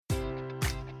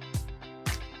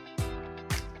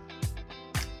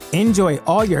Enjoy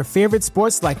all your favorite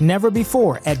sports like never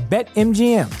before at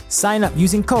BetMGM. Sign up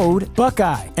using code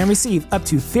Buckeye and receive up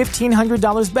to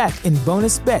 $1,500 back in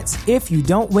bonus bets if you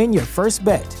don't win your first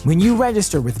bet. When you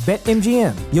register with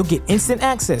BetMGM, you'll get instant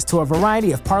access to a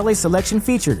variety of parlay selection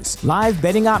features, live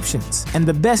betting options, and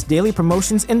the best daily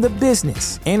promotions in the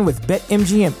business. And with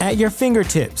BetMGM at your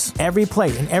fingertips, every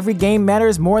play and every game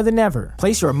matters more than ever.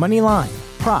 Place your money line,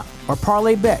 prop, or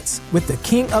parlay bets with the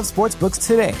king of sportsbooks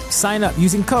today. Sign up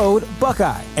using code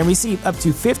Buckeye and receive up to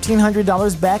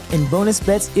 $1,500 back in bonus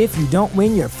bets if you don't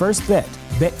win your first bet.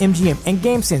 BetMGM and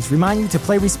GameSense remind you to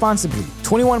play responsibly.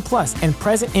 21 plus and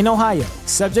present in Ohio,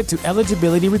 subject to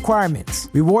eligibility requirements.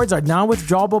 Rewards are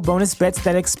non-withdrawable bonus bets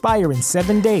that expire in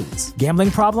 7 days. Gambling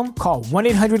problem? Call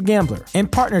 1-800-GAMBLER. In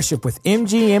partnership with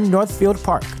MGM Northfield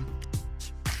Park.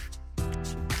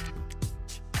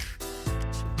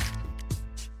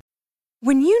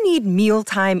 When you need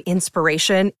mealtime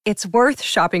inspiration, it's worth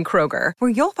shopping Kroger, where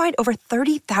you'll find over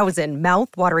 30,000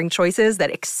 mouth-watering choices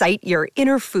that excite your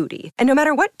inner foodie. And no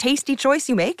matter what tasty choice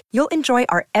you make, you'll enjoy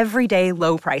our everyday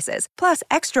low prices, plus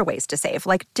extra ways to save,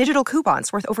 like digital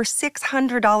coupons worth over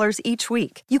 $600 each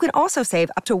week. You can also save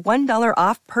up to $1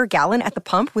 off per gallon at the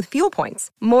pump with fuel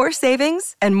points. More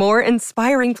savings and more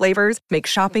inspiring flavors make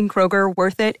shopping Kroger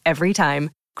worth it every time.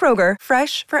 Kroger,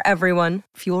 fresh for everyone.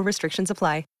 Fuel restrictions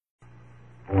apply.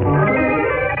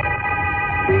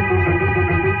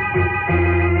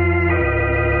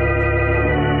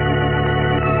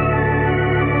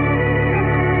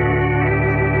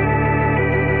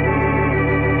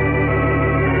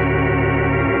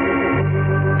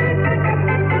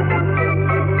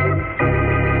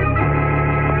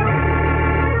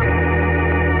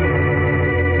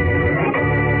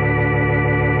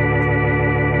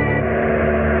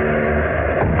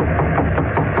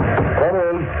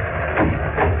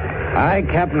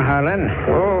 Captain Harlan.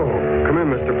 Oh, come in,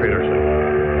 Mr. Peterson.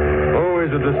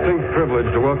 Always a distinct privilege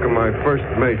to welcome my first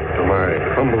mate to my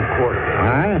humble quarters.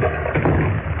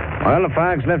 Aye? Well, the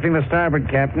fog's lifting the starboard,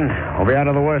 Captain. We'll be out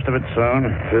of the worst of it soon.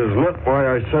 Tis not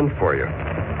why I sent for you.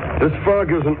 This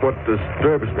fog isn't what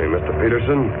disturbs me, Mr.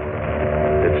 Peterson.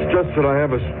 It's just that I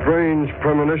have a strange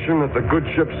premonition that the good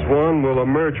ship Swan will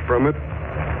emerge from it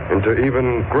into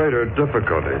even greater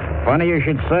difficulties. Funny you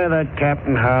should say that,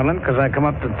 Captain Harlan, because I come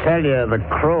up to tell you the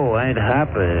crew ain't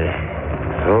happy.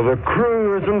 So the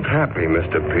crew isn't happy,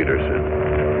 Mr. Peterson.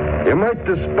 You might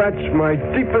dispatch my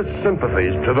deepest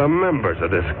sympathies to the members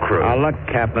of this crew. Oh, look,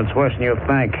 Captain, it's worse than you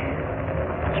think.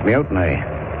 It's mutiny.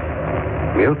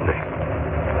 Mutiny?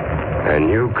 And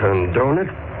you condone it?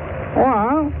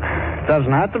 Well, it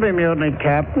doesn't have to be mutiny,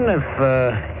 Captain,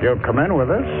 if you'll come in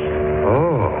with us.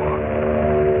 Oh.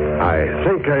 I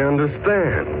think I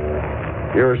understand.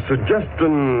 You're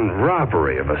suggesting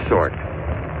robbery of a sort.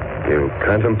 You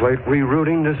contemplate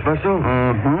rerouting this vessel?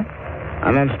 Mm-hmm.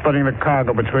 And then splitting the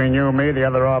cargo between you, me, the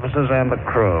other officers, and the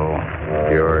crew.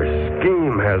 Your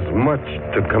scheme has much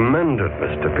to commend it,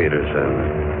 Mr.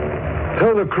 Peterson.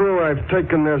 Tell the crew I've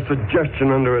taken their suggestion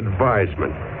under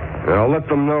advisement. And I'll let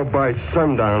them know by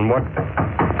sundown what...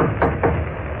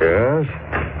 Yes?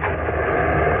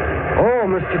 Oh,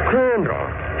 Mr. Crandall.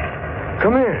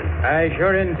 Come in. I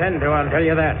sure intend to, I'll tell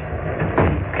you that.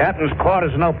 Captain's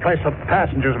quarters are no place for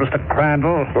passengers, Mr.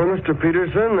 Crandall. Well, Mr.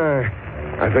 Peterson,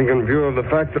 I think in view of the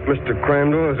fact that Mr.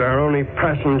 Crandall is our only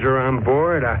passenger on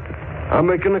board, I'll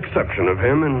make an exception of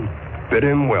him and bid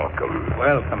him welcome.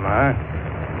 Welcome, huh?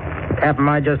 Captain,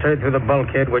 I just heard through the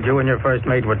bulkhead what you and your first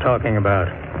mate were talking about.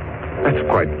 That's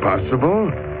quite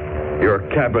possible. Your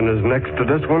cabin is next to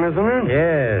this one, isn't it?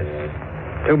 Yes.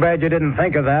 Too bad you didn't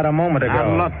think of that a moment ago.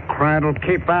 Now, look, Crandall,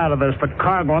 keep out of this. The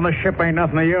cargo on the ship ain't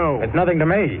nothing to you. It's nothing to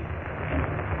me.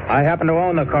 I happen to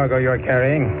own the cargo you're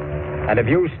carrying. And if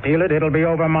you steal it, it'll be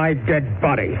over my dead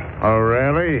body. Oh,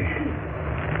 really?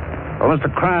 Well,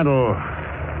 Mr. Crandall,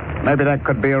 maybe that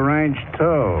could be arranged,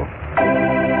 too.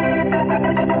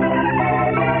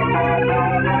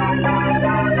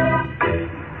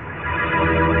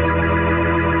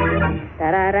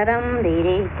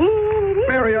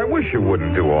 Mary, I wish you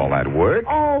wouldn't do all that work.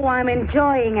 Oh, I'm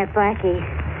enjoying it, Blackie.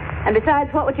 And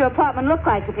besides, what would your apartment look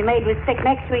like if you made me sick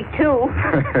next week, too?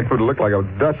 It would look like a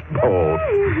dust bowl.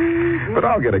 But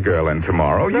I'll get a girl in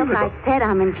tomorrow. Look, I said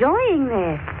I'm enjoying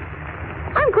this.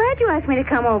 I'm glad you asked me to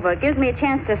come over. It gives me a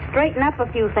chance to straighten up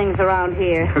a few things around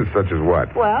here. Such as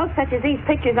what? Well, such as these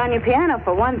pictures on your piano,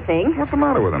 for one thing. What's the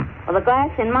matter with them? Well, the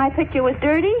glass in my picture was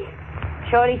dirty.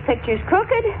 Shorty's picture's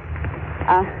crooked.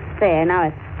 There, now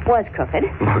it was crooked.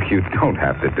 Look, you don't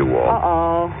have to do all.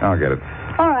 Uh-oh. I'll get it.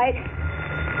 All right.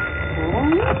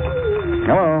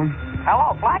 Hello.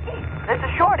 Hello, Blackie. This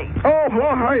is Shorty. Oh,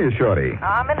 hello. How are you, Shorty?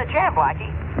 I'm in the jam, Blackie.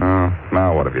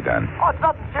 Now what have you done? Oh, it's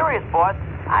nothing serious, boss.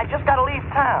 I just got to leave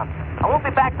town. I won't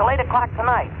be back till 8 o'clock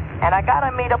tonight. And I got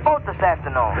to meet a boat this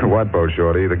afternoon. What boat,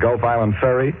 Shorty? The Gulf Island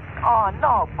Ferry? Oh,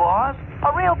 no, boss.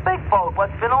 A real big boat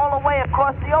what's been all the way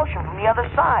across the ocean from the other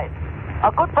side.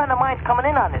 A good friend of mine's coming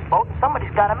in on this boat, and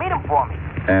somebody's got to meet him for me.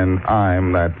 And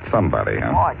I'm that somebody,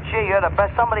 huh? Oh, gee, you're the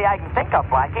best somebody I can think of,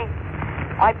 Blackie.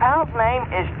 My pal's name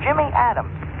is Jimmy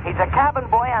Adams. He's a cabin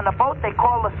boy on the boat they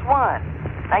call the Swan.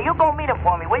 Now, you go meet him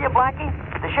for me, will you, Blackie?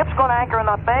 The ship's going to anchor in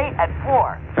the bay at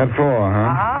 4. At 4,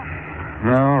 huh? Uh-huh.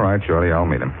 All right, Shorty, I'll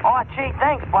meet him. Oh, gee,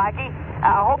 thanks, Blackie.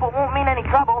 I hope it won't mean any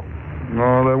trouble.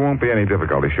 No, there won't be any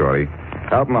difficulty, Shorty.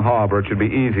 Out in the harbor, it should be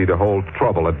easy to hold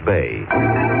trouble at bay.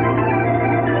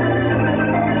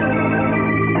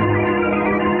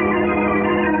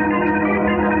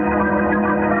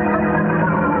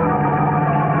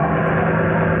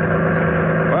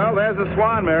 Well, there's the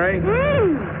Swan, Mary.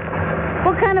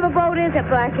 What kind of a boat is it,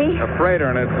 Blackie? A freighter,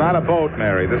 and it's not a boat,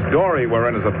 Mary. This dory we're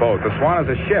in is a boat. The Swan is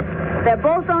a ship. They're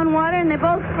both on water and they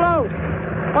both float.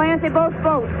 Why aren't they both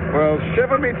boats? Well,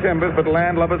 shiver me timbers, but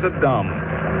landlubbers are dumb.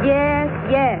 Yes,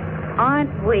 aren't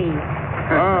we?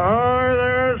 Ahoy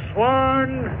there,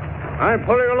 Swan. I'm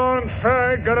pulling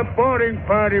alongside. Got a boarding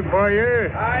party for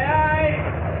you. Aye,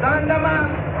 aye. Thunderman.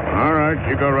 All right,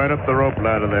 you go right up the rope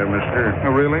ladder there, mister.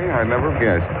 Oh, really? I never have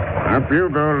guessed. Up you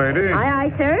go, lady.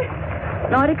 Aye, sir.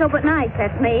 Nautical but nice,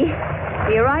 that's me.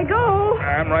 Here I go.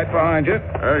 I'm right behind you.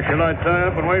 Shall I tie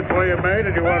up and wait for you, mate,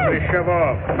 or do you want me to shove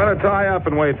off? Better tie up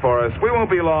and wait for us. We won't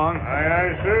be long.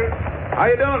 Aye, sir. How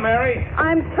you doing, Mary?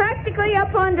 I'm practically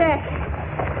up on deck.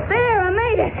 There, I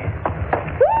made it.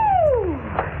 Woo!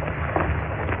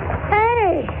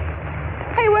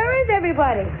 Hey, where is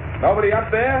everybody? Nobody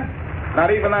up there?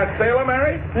 Not even that sailor,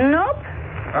 Mary? Nope.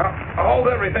 Hold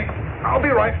everything. I'll be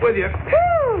right with you.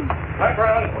 Woo! Look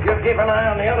around. You keep an eye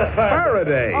on the other side.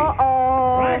 Faraday. Uh-oh.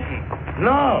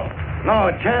 No,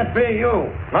 it can't be you.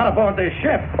 Not aboard this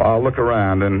ship. I'll look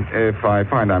around, and if I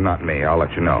find I'm not me, I'll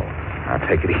let you know. Now,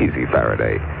 take it easy,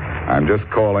 Faraday. I'm just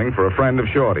calling for a friend of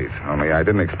Shorty's, only I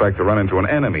didn't expect to run into an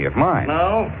enemy of mine.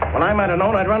 No? Well, I might have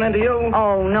known I'd run into you.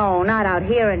 Oh, no, not out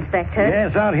here, Inspector.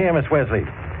 Yes, out here, Miss Wesley.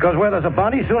 Because where there's a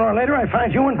body, sooner or later I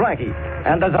find you and Blackie.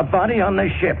 And there's a body on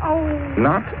this ship. Oh.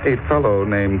 Not a fellow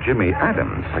named Jimmy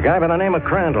Adams. A guy by the name of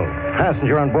Crandall.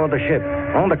 Passenger on board the ship.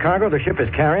 Owned the cargo the ship is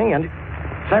carrying and...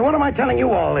 Say, what am I telling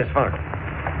you all this for?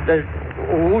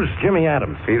 Who's Jimmy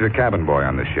Adams? He's a cabin boy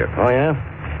on this ship. Oh, yeah?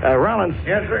 Rollins.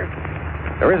 Yes, sir.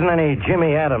 There isn't any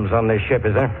Jimmy Adams on this ship,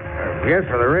 is there? Yes,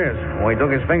 sir, there is. Well, he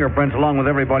took his fingerprints along with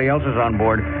everybody else's on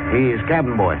board. He's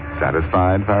cabin boy.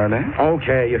 Satisfied, Faraday?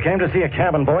 Okay, you came to see a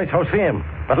cabin boy, so see him.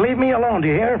 But leave me alone, do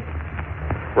you hear?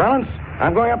 Rollins,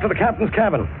 I'm going up to the captain's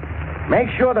cabin. Make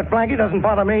sure that Blackie doesn't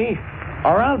bother me,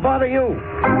 or I'll bother you.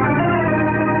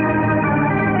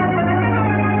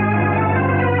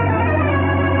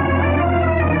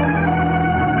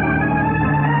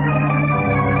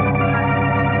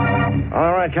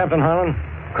 All right, Captain Harlan.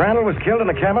 Crandall was killed in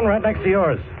the cabin right next to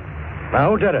yours.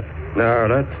 Now, who did it? Now,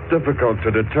 that's difficult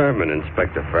to determine,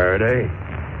 Inspector Faraday.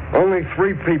 Only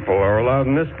 3 people are allowed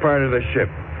in this part of the ship.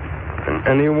 And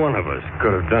any one of us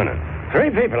could have done it. 3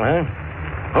 people, huh?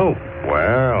 Who?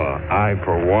 Well, I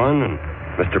for one, and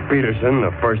Mr. Peterson,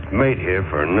 the first mate here,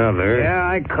 for another. Yeah,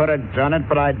 I could have done it,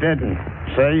 but I didn't.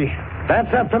 See?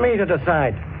 That's up to me to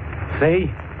decide.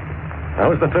 See?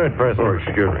 Who's the 3rd person? Oh,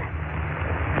 excuse me.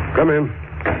 Come in.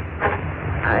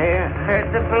 I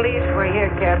heard the police were here,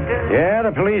 Captain. Yeah,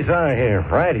 the police are here.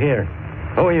 Right here.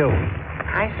 Who are you?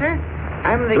 Hi, sir.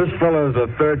 I'm the... This fellow's the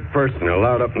 3rd person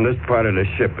allowed up in this part of the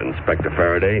ship, Inspector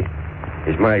Faraday.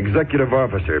 He's my executive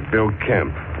officer, Bill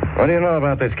Kemp. What do you know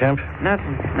about this, Kemp?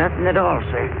 Nothing at all,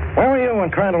 sir. Where were you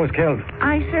when Crandall was killed?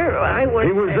 Sir, I was...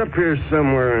 He was up here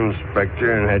somewhere, Inspector,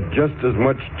 and had just as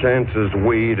much chance as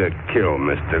we to kill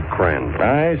Mr. Crandall.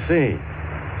 I see.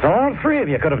 So all 3 of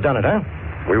you could have done it, huh?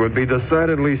 We would be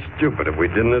decidedly stupid if we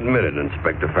didn't admit it,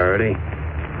 Inspector Faraday.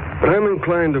 But I'm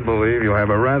inclined to believe you'll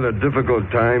have a rather difficult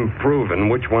time proving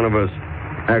which one of us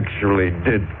actually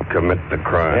did commit the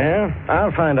crime. Yeah?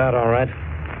 I'll find out, all right.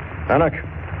 Now, look,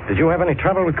 did you have any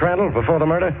trouble with Crandall before the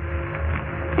murder?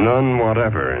 None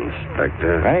whatever,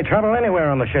 Inspector. Any trouble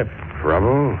anywhere on the ship?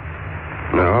 Trouble?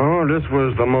 No, this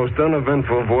was the most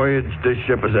uneventful voyage this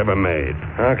ship has ever made.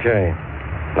 Okay.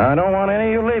 Now, I don't want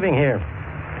any of you leaving here.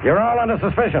 You're all under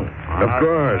suspicion. Of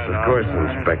course,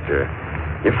 Inspector.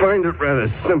 You find it rather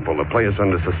simple to place us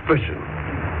under suspicion.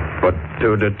 But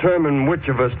to determine which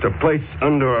of us to place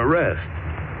under arrest,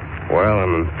 well,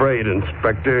 I'm afraid,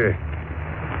 Inspector,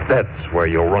 that's where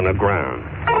you'll run aground.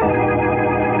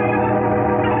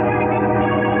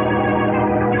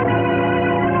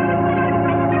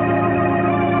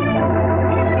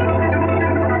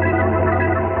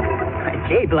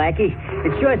 Blackie.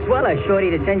 It's sure swell of Shorty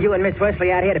to send you and Miss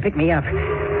Wesley out here to pick me up.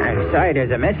 I'm sorry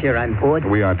there's a mess here on board.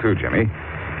 We are too, Jimmy.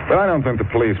 But I don't think the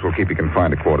police will keep you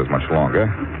confined to quarters much longer.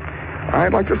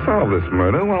 I'd like to solve this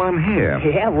murder while I'm here.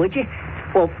 Yeah, would you?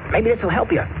 Well, maybe this will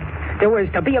help you. There was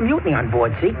to be a mutiny on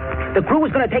board, see? The crew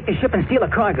was going to take the ship and steal a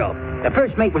cargo. The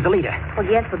first mate was the leader. Well,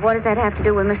 yes, but what does that have to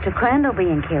do with Mr. Crandall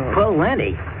being killed? Well,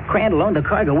 Landy, Crandall owned the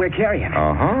cargo we're carrying.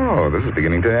 Oh, this is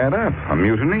beginning to add up. A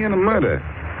mutiny and a murder.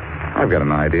 I've got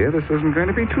an idea. This isn't going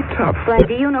to be too tough. Blackie,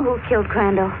 do you know who killed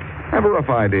Crandall? I have a rough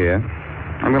idea.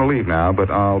 I'm going to leave now,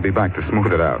 but I'll be back to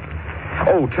smooth it out.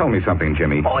 Oh, tell me something,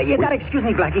 Jimmy. Oh, you gotta excuse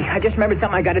me, Blackie. I just remembered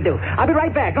something I gotta do. I'll be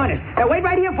right back, honest. Wait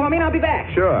right here for me and I'll be back.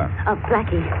 Sure.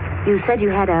 Blackie, you said you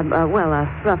had a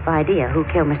rough idea who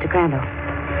killed Mr. Crandall.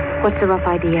 What's the rough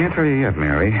idea? Can't tell you yet,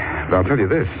 Mary. But I'll tell you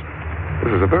this.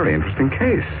 This is a very interesting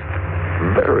case.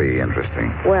 Very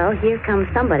interesting. Well, here comes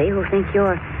somebody who thinks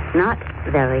you're not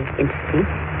very interesting.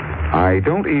 I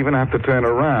don't even have to turn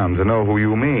around to know who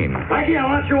you mean. Blackie, I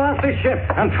want you off this ship.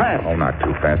 And fast. Oh, not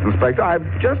too fast, Inspector. I've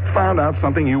just found out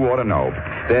something you ought to know.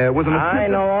 There was an... I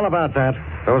know all about that.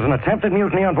 There was an attempted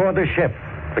mutiny on board this ship.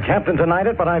 The captain denied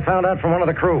it, but I found out from one of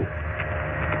the crew.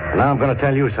 Now I'm going to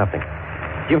tell you something.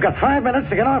 You've got 5 minutes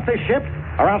to get off this ship,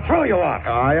 or I'll throw you off.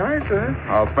 Aye, aye, sir.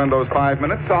 I'll spend those 5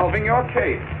 minutes solving your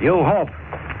case. You hope.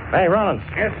 Hey, Rollins.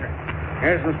 Yes, sir.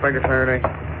 Yes, Inspector Faraday.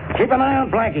 Keep an eye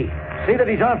on Blackie. See that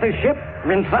he's off this ship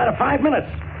inside of 5 minutes.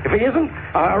 If he isn't,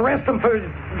 arrest him for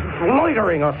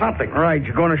loitering or something. All right,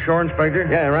 you going ashore, Inspector?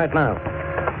 Yeah, right now.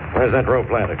 Where's that rope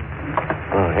ladder?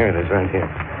 Oh, here it is, right here.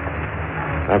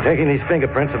 I'm taking these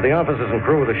fingerprints of the officers and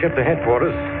crew of the ship to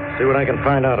headquarters. See what I can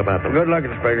find out about them. Good luck,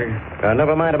 Inspector.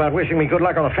 Never mind about wishing me good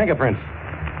luck on the fingerprints.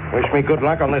 Wish me good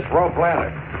luck on this rope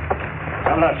ladder.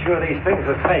 I'm not sure these things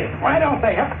are safe. Why don't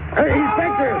they? Hey,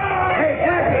 Inspector! Hey,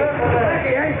 Blackie!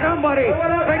 Blackie, hey, somebody!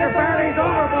 Inspector Faraday's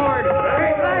overboard!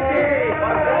 Hey, Blackie!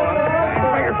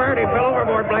 Inspector Faraday fell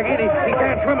overboard, Blackie. He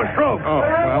can't swim a stroke. Oh,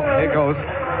 well, here goes.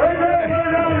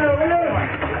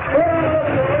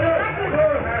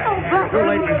 Too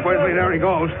late, Miss Wesley. There he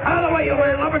goes. Out of the way, you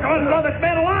little lumber. Go and throw this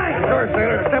man alive. Sure,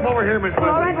 sailor. Step over here, Miss Wesley.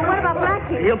 All right, but what about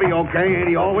Blackie? He'll be okay, ain't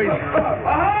he always?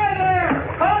 Ahoy there!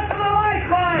 Hold to the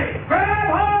lifeline!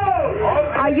 Grab hold!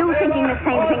 Are you thinking the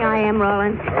same thing I am,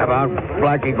 Rollins? How about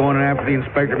Blackie going in after the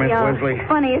inspector, Miss Wesley?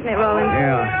 Funny, isn't it, Rollins?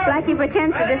 Yeah. Blackie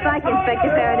pretends to dislike Inspector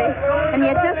Faraday, and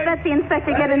yet just lets the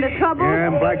inspector get into trouble.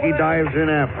 Yeah, and Blackie dives in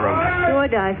after him. Sure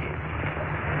does.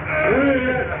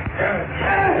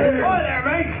 Ahoy there,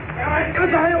 mate! Give us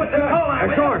a hand with the coal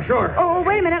line. Sure. Oh,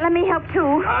 wait a minute. Let me help,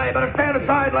 too. You better stand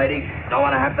aside, lady. Don't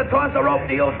want to have to toss a rope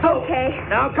to you, too. Okay.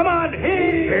 Now, come on.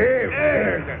 Here.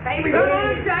 Baby, Come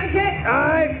on, Jacket. All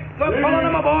right. We're pulling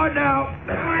them aboard now.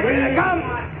 Come.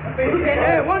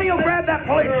 Hey, one of you grab that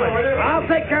policeman. I'll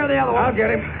take care of the other one. I'll get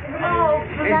him. Oh,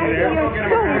 Blackie, you're so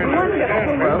wonderful.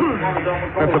 Well,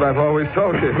 that's what I've always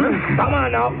told you. Come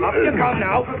on now. Up you come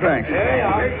now. Thanks. There you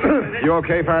are. You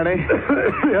okay, Faraday?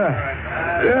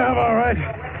 Yeah, I'm all right.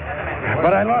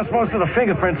 But I lost most of the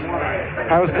fingerprints.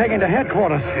 I was taken to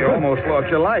headquarters. You almost lost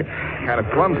your life. Kind of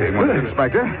clumsy, wasn't it,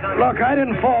 Inspector? Look, I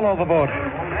didn't fall overboard.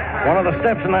 One of the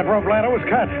steps in that rope ladder was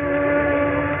cut.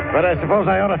 But I suppose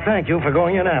I ought to thank you for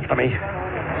going in after me.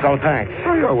 So thanks.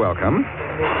 Oh, you're welcome.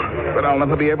 But I'll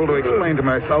never be able to explain to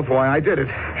myself why I did it.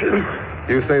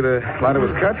 You say the ladder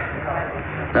was cut?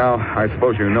 Now, I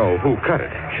suppose you know who cut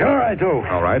it. Sure I do.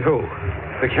 All right, who?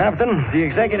 The captain, the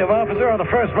executive officer, or the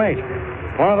first mate.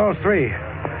 One of those three.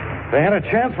 They had a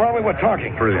chance while we were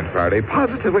talking. Brilliant, Faraday.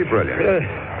 Positively brilliant.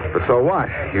 But so what?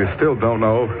 You still don't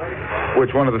know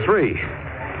which one of the three.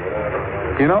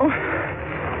 You know,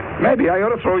 maybe I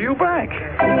ought to throw you back.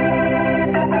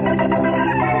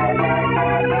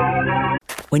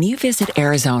 When you visit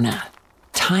Arizona,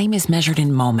 time is measured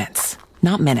in moments,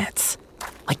 not minutes.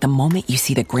 Like the moment you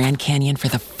see the Grand Canyon for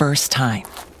the first time.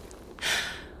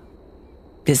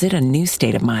 Visit a new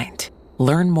state of mind.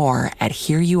 Learn more at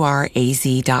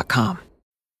hereyouareaz.com.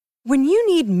 When you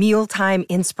need mealtime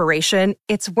inspiration,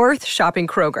 it's worth shopping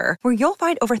Kroger, where you'll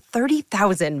find over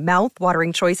 30,000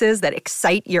 mouth-watering choices that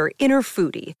excite your inner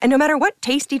foodie. And no matter what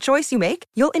tasty choice you make,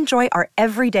 you'll enjoy our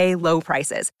everyday low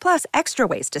prices, plus extra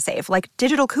ways to save, like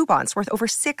digital coupons worth over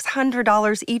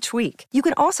 $600 each week. You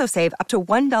can also save up to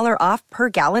 $1 off per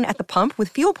gallon at the pump with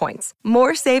fuel points.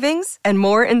 More savings and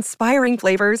more inspiring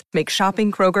flavors make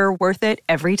shopping Kroger worth it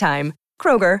every time.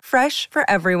 Kroger, fresh for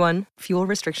everyone. Fuel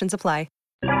restrictions apply.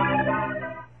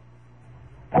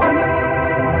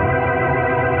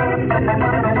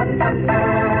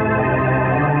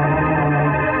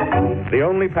 The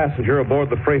only passenger aboard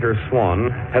the freighter Swan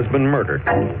has been murdered.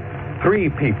 3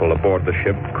 people aboard the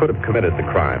ship could have committed the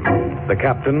crime: the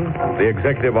captain, the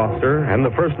executive officer, and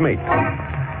the first mate.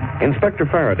 Inspector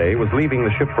Faraday was leaving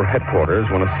the ship for headquarters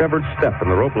when a severed step in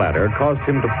the rope ladder caused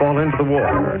him to fall into the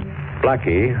water.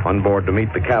 Blackie, on board to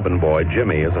meet the cabin boy,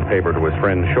 Jimmy, as a favor to his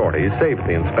friend Shorty, saved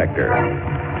the inspector.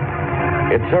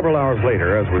 It's several hours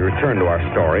later as we return to our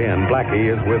story, and Blackie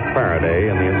is with Faraday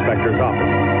in the inspector's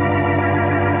office.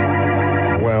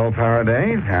 Well,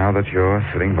 Faraday, now that you're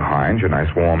sitting behind your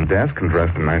nice warm desk and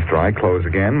dressed in nice dry clothes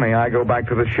again, may I go back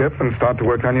to the ship and start to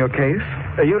work on your case?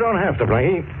 You don't have to,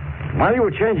 Blackie. While you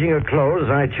were changing your clothes,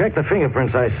 I checked the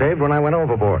fingerprints I saved when I went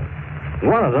overboard.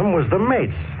 One of them was the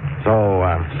mate's. So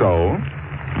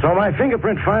my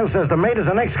fingerprint file says the mate is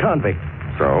an ex-convict.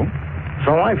 So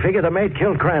I figure the mate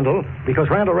killed Crandall because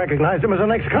Crandall recognized him as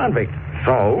an ex-convict.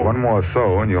 So? One more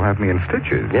so, and you'll have me in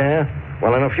stitches. Yeah?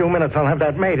 Well, in a few minutes, I'll have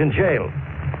that mate in jail.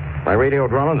 I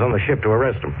radioed Rollins on the ship to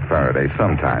arrest him. Faraday,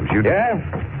 sometimes you... Yeah?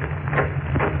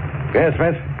 Yes,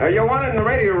 Smith? You're one in the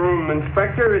radio room,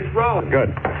 Inspector. It's Rollins.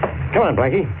 Good. Come on,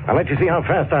 Blackie. I'll let you see how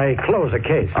fast I close a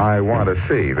case. I want to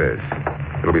see this.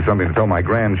 It'll be something to tell my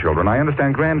grandchildren. I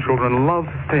understand grandchildren love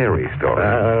fairy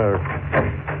stories.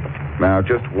 Now,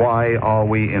 just why are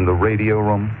we in the radio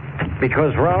room?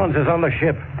 Because Rollins is on the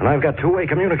ship, and I've got two-way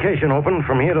communication open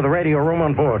from here to the radio room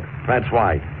on board. That's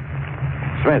why.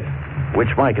 Smith,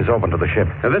 which mic is open to the ship?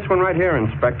 This one right here,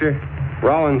 Inspector.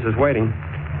 Rollins is waiting.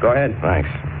 Go ahead. Thanks.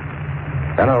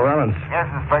 Hello, Rollins. Yes,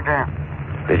 Inspector.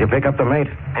 Did you pick up the mate?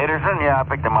 Peterson? Yeah, I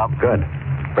picked him up. Good.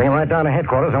 Bring him right down to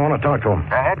headquarters. I want to talk to him.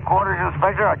 Headquarters,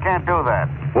 Inspector? I can't do that.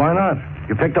 Why not?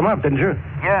 You picked him up, didn't you?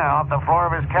 Yeah, off the floor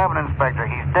of his cabin, Inspector.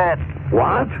 He's dead.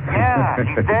 What? Yeah,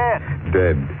 he's dead.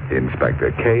 Dead,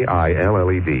 Inspector.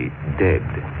 K-I-L-L-E-D. Dead.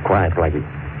 Quiet, Blackie.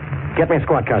 Get me a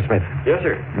squad car, Smith. Yes,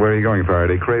 sir. Where are you going,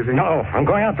 Faraday? Crazy? No, I'm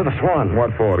going out to the Swan.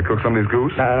 What for? To cook somebody's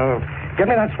goose? Get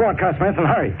me that squad car, Smith, and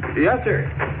hurry. Yes, sir.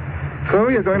 So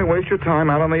you're going to waste your time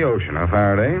out on the ocean, huh,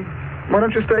 Faraday? Why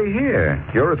don't you stay here?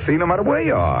 You're at sea no matter where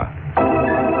you are.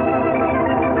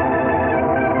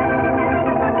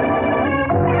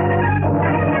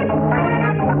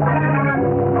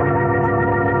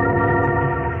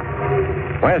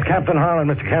 Where's Captain Harlan,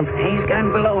 Mr. Kemp? He's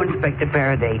gone below, Inspector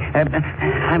Faraday.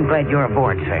 I'm glad you're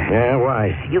aboard, sir. Yeah,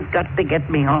 why? You've got to get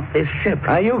me off this ship.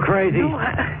 Are you crazy? No,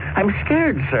 I'm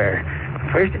scared, sir.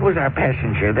 First it was our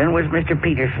passenger, then was Mr.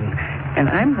 Peterson. And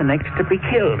I'm the next to be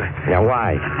killed. Yeah,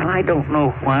 why? Well, I don't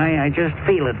know why. I just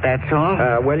feel it, that's all.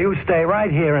 Well, you stay right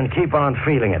here and keep on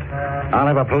feeling it. I'll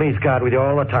have a police guard with you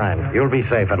all the time. You'll be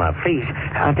safe enough. Please,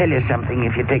 I'll tell you something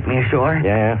if you take me ashore.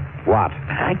 Yeah? What?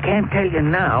 I can't tell you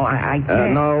now. I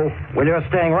can't. No. Well, you're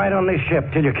staying right on this ship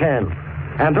till you can.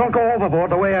 And don't go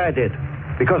overboard the way I did.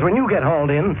 Because when you get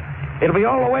hauled in, it'll be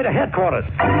all the way to headquarters.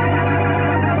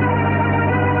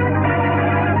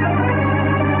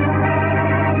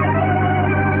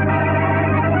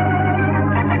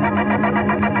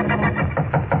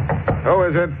 Who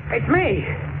is it? It's me.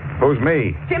 Who's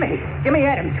me? Jimmy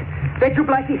Adams. That you,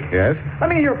 Blackie? Yes? Let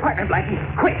me in your apartment, Blackie.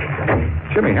 Quick.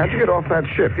 Jimmy, how'd you get off that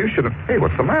ship? You should have... Hey,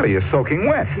 what's the matter? You're soaking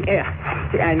wet. Yeah,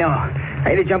 I know. I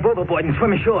had to jump overboard and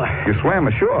swim ashore. You swam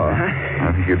ashore? Uh-huh.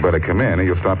 I think you'd better come in or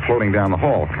you'll start floating down the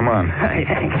hall. Come on.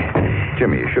 Thanks.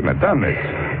 Jimmy, you shouldn't have done this.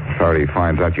 If Artie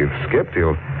finds out you've skipped,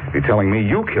 he'll be telling me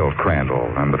you killed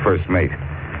Crandall and the first mate.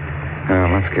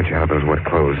 Let's get you out of those wet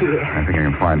clothes. Yeah. I think I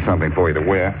can find something for you to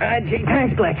wear. Gee,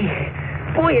 thanks, Blackie.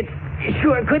 Boy, it's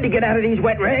sure good to get out of these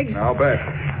wet rags. I'll bet.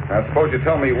 Now, suppose you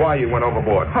tell me why you went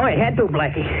overboard. Oh, I had to,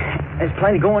 Blackie. There's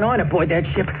plenty going on aboard that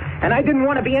ship, and I didn't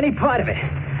want to be any part of it.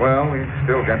 Well, we've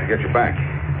still got to get you back.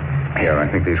 Here, I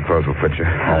think these clothes will fit you.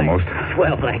 Almost.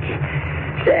 Swell,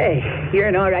 Blackie. Say, you're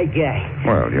an all right guy.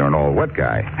 Well, you're an all-wet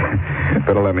guy.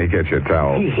 Better let me get you a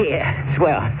towel. Yeah,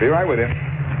 swell. Be right with you.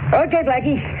 Okay,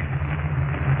 Blackie.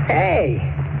 Hey,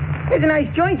 there's a nice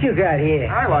joint you got here.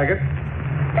 I like it.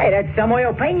 Hey, that's some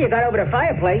oil paint you got over the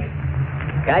fireplace.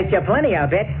 Got you plenty, I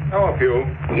bet. Oh, a few.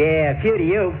 Yeah, a few to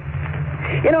you.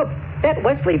 You know, that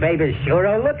Wesley baby's sure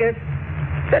a looker.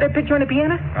 Is that a picture on the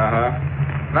piano?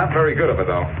 Uh-huh. Not very good of it,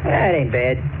 though. That ain't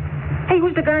bad. Hey,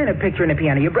 who's the guy in the picture on the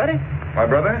piano? Your brother? My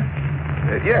brother?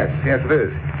 Yes, it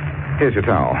is. Here's your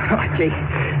towel. Oh, gee,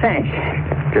 thanks.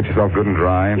 Get yourself good and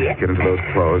dry and get into those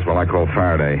clothes while I call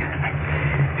Faraday.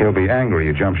 He'll be angry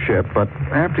you jumped ship, but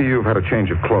after you've had a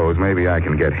change of clothes, maybe I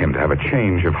can get him to have a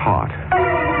change of heart.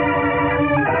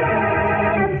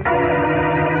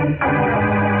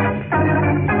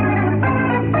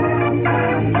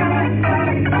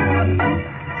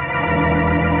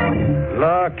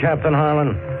 Look, Captain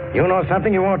Harlan, you know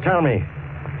something you won't tell me.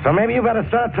 So maybe you better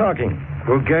start talking.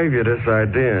 Who gave you this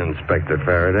idea, Inspector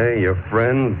Faraday? Your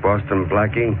friend, Boston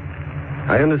Blackie?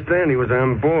 I understand he was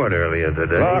on board earlier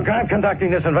today. Look, I'm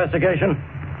conducting this investigation.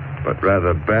 But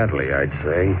rather badly, I'd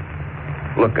say.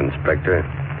 Look, Inspector,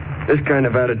 this kind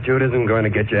of attitude isn't going to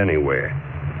get you anywhere.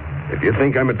 If you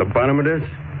think I'm at the bottom of this,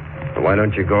 well, why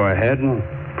don't you go ahead and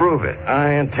prove it?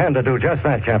 I intend to do just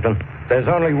that, Captain. There's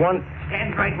only one...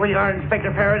 Stand right where you are,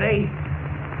 Inspector Faraday.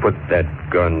 Put that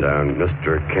gun down,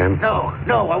 Mr. Kemp.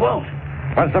 No, I won't.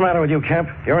 What's the matter with you, Kemp?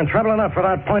 You're in trouble enough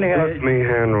without pointing at... Let me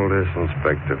handle this,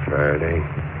 Inspector Faraday.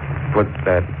 Put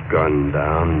that gun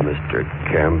down, Mr.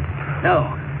 Kemp.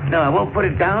 No, I won't put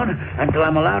it down until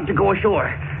I'm allowed to go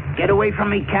ashore. Get away from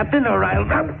me, Captain, or I'll...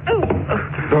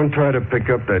 Don't try to pick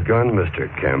up that gun, Mr.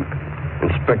 Kemp.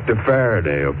 Inspector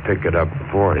Faraday will pick it up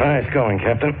for you. Nice going,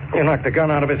 Captain. You knocked the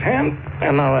gun out of his hand,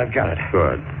 and now I've got it.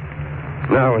 Good.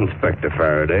 Now, Inspector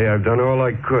Faraday, I've done all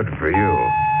I could for you.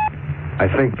 I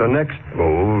think the next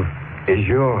move is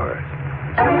yours.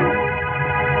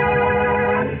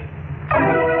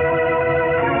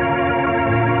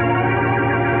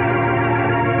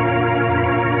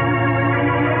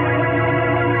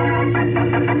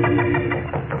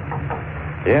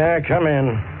 Yeah, come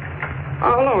in.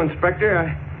 Oh, hello,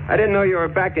 Inspector. I didn't know you were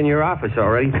back in your office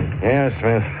already. Yeah,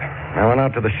 Smith. I went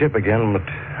out to the ship again, but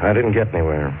I didn't get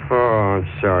anywhere. Oh,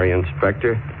 I'm sorry,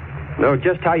 Inspector. Know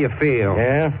just how you feel.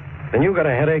 Yeah? Then you got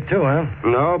a headache, too, huh?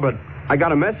 No, but I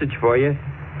got a message for you.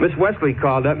 Miss Wesley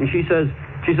called up, and she says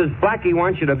Blackie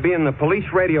wants you to be in the police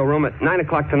radio room at 9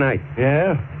 o'clock tonight.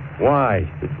 Yeah? Why?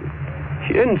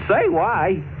 She didn't say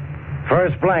why.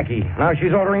 First Blackie. Now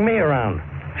she's ordering me around.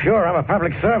 Sure, I'm a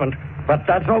public servant, but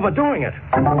that's overdoing it.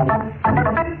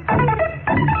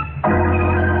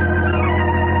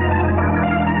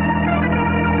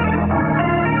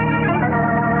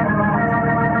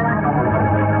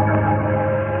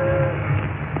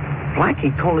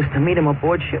 Blackie told us to meet him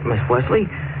aboard ship, Miss Wesley.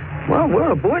 Well,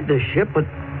 we're aboard this ship, but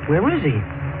where is he?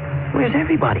 Where's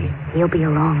everybody? He'll be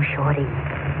along, Shorty.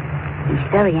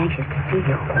 He's very anxious to see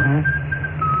you.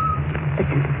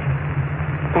 Listen.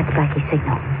 That's Blackie's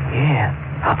signal. Yeah,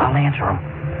 I'll answer him.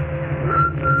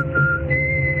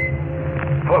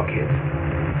 Hello, kids.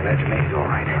 Glad you made it all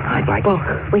right. Hi, Blackie.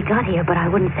 Well, we got here, but I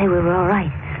wouldn't say we were all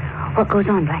right. What goes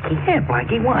on, Blackie? Yeah,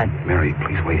 Blackie, what? Mary,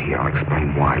 please wait here. I'll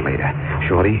explain why later.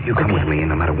 Shorty, you come with me, and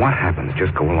no matter what happens,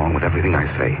 just go along with everything I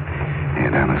say.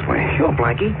 And down this way. Sure,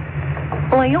 Blackie.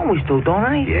 Well, I always do, don't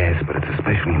I? Yes, but it's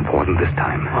especially important this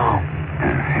time. Oh.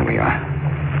 Here we are.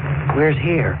 Where's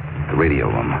here? The radio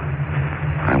room.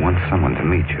 I want someone to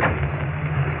meet you.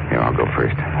 Here, I'll go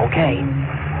first. Okay.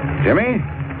 Jimmy?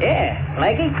 Yeah,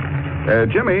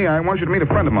 Blackie? Jimmy, I want you to meet a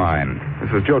friend of mine.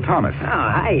 This is Joe Thomas. Oh,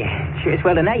 hi. Sure it's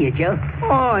well to know you, Joe.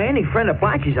 Oh, any friend of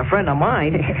Blackie's a friend of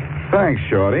mine. Thanks,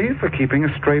 Shorty, for keeping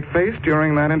a straight face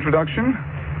during that introduction.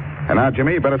 And now,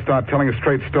 Jimmy, you better start telling a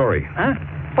straight story. Huh?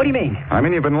 What do you mean? I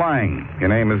mean, you've been lying. Your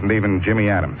name isn't even Jimmy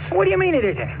Adams. What do you mean it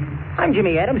isn't? I'm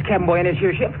Jimmy Adams, cabin boy on this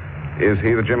here ship. Is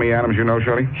he the Jimmy Adams you know,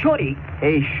 Shorty? Shorty?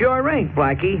 He sure ain't,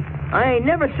 Blackie. I ain't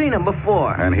never seen him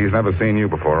before. And he's never seen you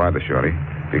before either, Shorty,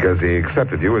 because he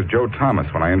accepted you as Joe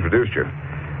Thomas when I introduced you.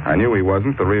 I knew he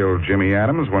wasn't the real Jimmy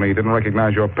Adams when he didn't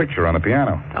recognize your picture on the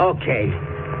piano. Okay.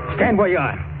 Stand where you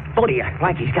are. Both of you.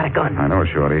 Blackie's got a gun. I know,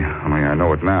 Shorty. Only I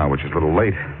know it now, which is a little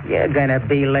late. You're gonna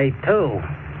be late, too.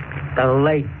 The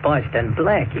late Boston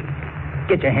Blackie.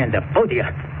 Get your hand up, both of you.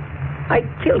 I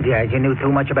killed you as you knew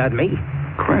too much about me.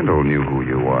 Crandall knew who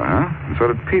you were, huh? And so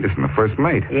did Peterson, the first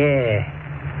mate. Yeah,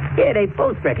 they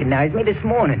both recognized me this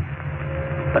morning.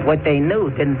 But what they knew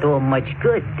didn't do them much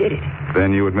good, did it?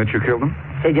 Then you admit you killed him?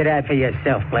 Figure that for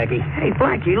yourself, Blackie. Hey,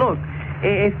 Blackie, look.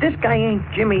 If this guy ain't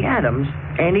Jimmy Adams,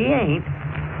 and he ain't,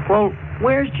 well,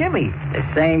 where's Jimmy? The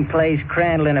same place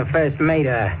Crandall and the first mate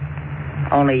are.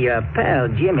 Only your pal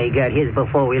Jimmy got his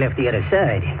before we left the other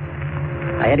side.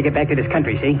 I had to get back to this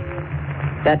country, see?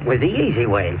 That was the easy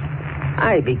way.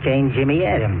 I became Jimmy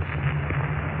Adams.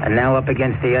 And now up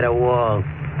against the other wall.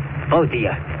 Both of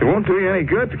you. It won't do you any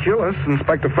good to kill us.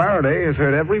 Inspector Faraday has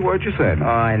heard every word you said.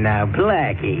 Oh, now,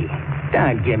 Blackie.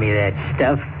 Don't give me that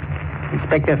stuff.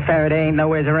 Inspector Faraday ain't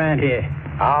nowheres around here.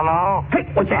 Oh, no? Hey,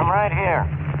 what's that? I'm right here.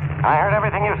 I heard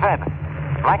everything you said.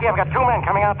 Blackie, I've got 2 men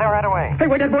coming out there right away. Hey,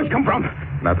 where'd that voice come from?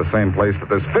 Not the same place that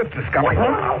this fist is coming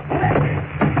from.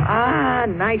 Ah,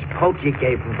 nice poke you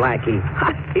gave him, Blackie.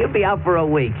 He'll be out for a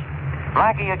week.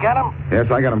 Blackie, you get him?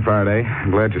 Yes, I got him, Faraday.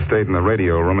 I'm glad you stayed in the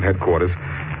radio room at headquarters.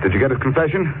 Did you get his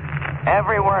confession?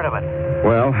 Every word of it.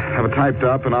 Well, have it typed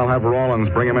up, and I'll have Rawlins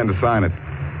bring him in to sign it.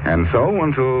 And so,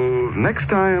 until next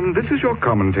time, this is your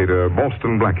commentator,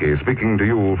 Boston Blackie, speaking to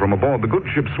you from aboard the good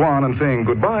ship Swan and saying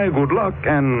goodbye, good luck,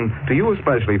 and to you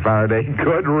especially, Faraday,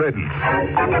 good riddance.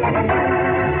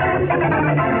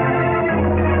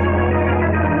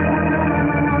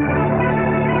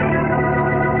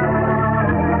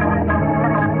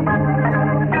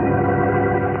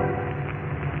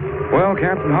 Well,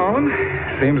 Captain Holland,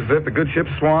 seems as if the good ship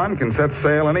Swan can set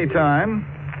sail any time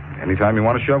you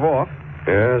want to shove off.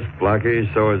 Yes,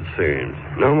 Blackie, so it seems.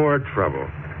 No more trouble.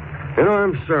 You know,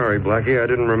 I'm sorry, Blackie. I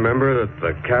didn't remember that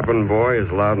the cabin boy is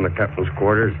allowed in the captain's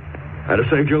quarters. I'd have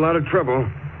saved you a lot of trouble.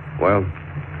 Well,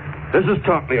 this has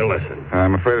taught me a lesson.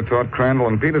 I'm afraid it taught Crandall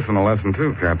and Peterson a lesson,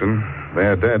 too, Captain.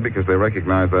 They're dead because they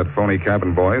recognized that phony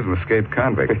cabin boy as an escaped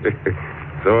convict.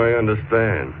 So I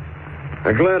understand.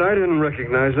 I'm glad I didn't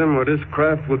recognize him, or this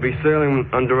craft would be sailing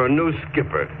under a new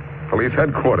skipper. Police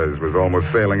headquarters was almost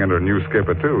sailing under a new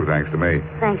skipper, too, thanks to me.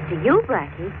 Thanks to you,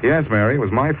 Blackie. Yes, Mary, it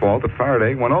was my fault that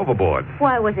Faraday went overboard.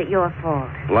 Why was it your fault?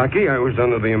 Blackie, I was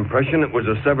under the impression it was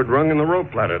a severed rung in the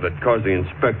rope ladder that caused the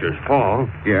inspector's fall.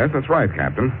 Yes, that's right,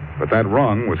 Captain. But that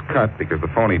rung was cut because the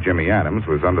phony Jimmy Adams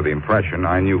was under the impression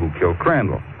I knew who killed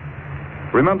Crandall.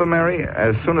 Remember, Mary,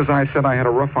 as soon as I said I had a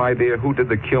rough idea who did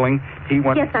the killing, he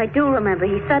went... Yes, I do remember.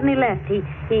 He suddenly left. He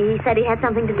said he had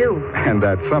something to do. And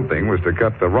that something was to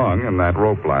cut the rung in that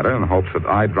rope ladder in hopes that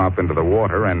I'd drop into the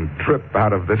water and trip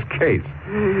out of this case.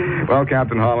 Well,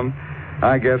 Captain Holland,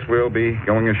 I guess we'll be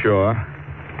going ashore.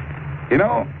 You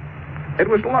know, it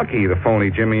was lucky the phony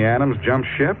Jimmy Adams jumped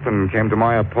ship and came to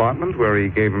my apartment where he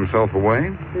gave himself away.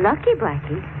 Lucky,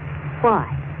 Blackie?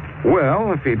 Why?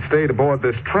 Well, if he'd stayed aboard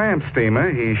this tramp steamer,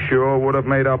 he sure would have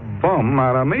made a bum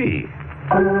out of me.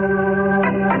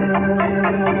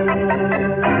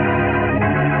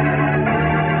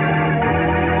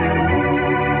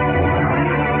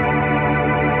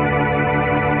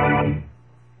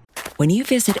 When you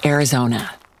visit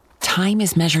Arizona, time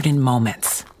is measured in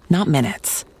moments, not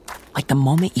minutes. Like the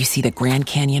moment you see the Grand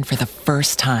Canyon for the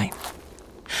first time.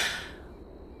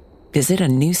 Visit a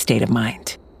new state of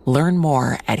mind. Learn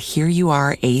more at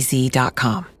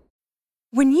hereyouareaz.com.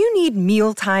 When you need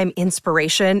mealtime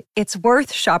inspiration, it's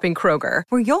worth shopping Kroger,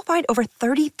 where you'll find over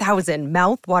 30,000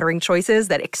 mouth-watering choices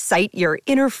that excite your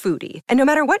inner foodie. And no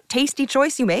matter what tasty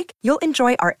choice you make, you'll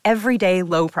enjoy our everyday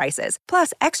low prices,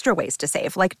 plus extra ways to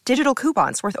save, like digital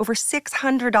coupons worth over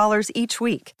 $600 each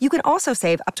week. You can also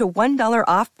save up to $1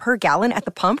 off per gallon at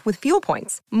the pump with fuel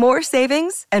points. More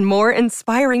savings and more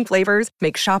inspiring flavors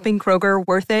make shopping Kroger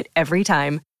worth it every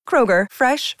time. Kroger,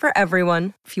 fresh for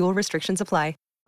everyone. Fuel restrictions apply.